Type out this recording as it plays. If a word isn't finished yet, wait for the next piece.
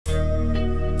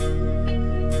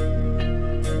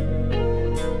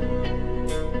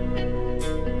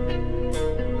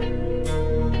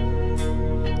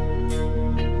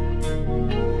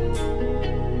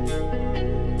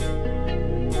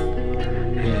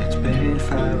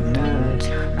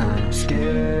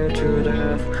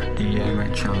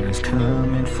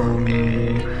for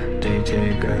me. They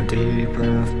take a deep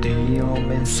breath, the old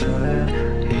man said.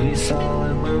 He saw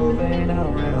him moving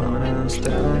around, I'm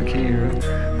stuck here.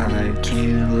 I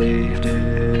can't leave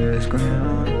this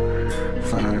ground.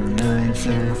 Five Nights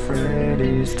at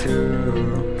Freddy's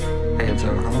 2. It's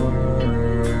a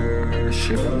horror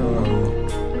show.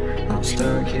 I'm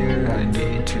stuck here, I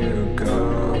need to go.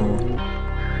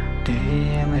 The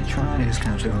animatronics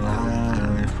come to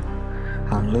life.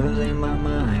 I'm losing my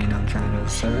mind, I'm trying to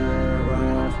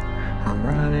survive. I'm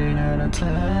running out of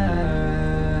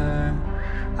time.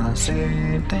 I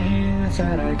see things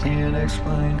that I can't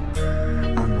explain.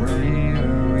 I'm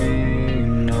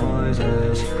hearing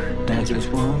noises that just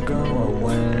won't go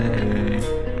away.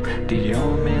 The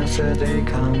old man said they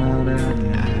come out at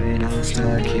night. I'm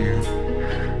stuck here,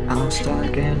 I'm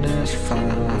stuck in this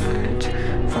fight.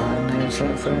 Five Nights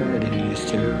at Freddy's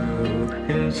 2.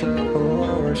 It's a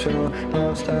horror show.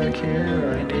 I'm stuck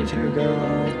here, I need to go.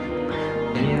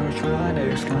 The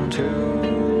animatronics come to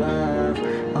life.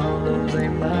 I'm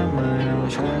losing my mind, I'm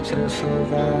trying to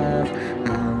survive.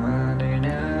 I'm running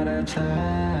out of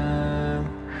time.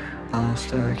 I'm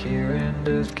stuck here in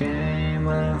this game,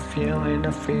 I'm feeling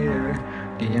the fear.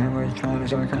 The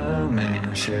animatronics are coming,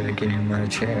 I'm shaking my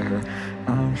chair.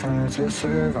 I'm trying to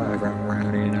survive, I'm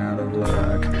running out of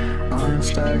luck. I'm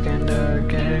stuck in the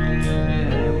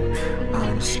game,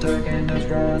 I'm stuck in this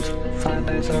rut. Five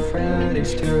Nights at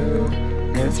Freddy's 2.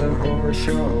 It's a horror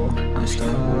show, I'm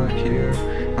stuck here,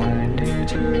 I need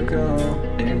to go.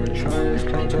 The animatronics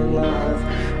come to life.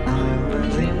 I'm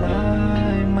losing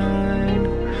my mind,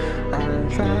 I'm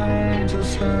trying to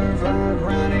survive,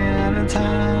 running out of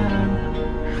time.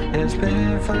 It's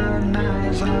been 5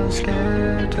 nights, I'm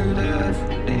scared to death.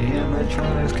 The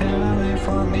animatronics coming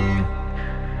for me.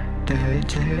 They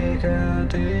take a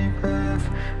deep breath.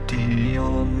 The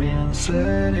old man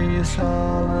said he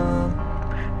saw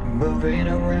them moving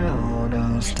around.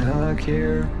 I'm stuck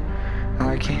here,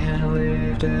 I can't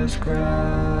leave this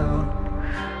ground.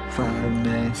 Five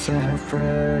Nights at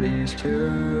Freddy's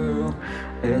 2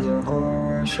 is a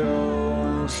horror show.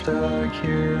 I'm stuck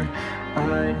here,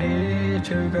 I need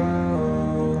to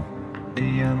go. The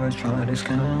animatronics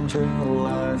come to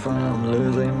life. I'm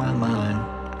losing my mind,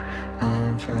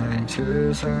 I'm trying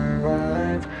to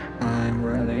survive. I'm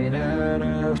running out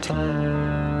of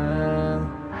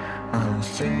time. I'm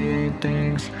seeing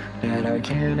things that I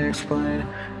can't explain.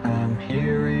 I'm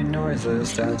hearing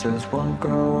noises that just won't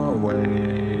go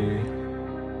away.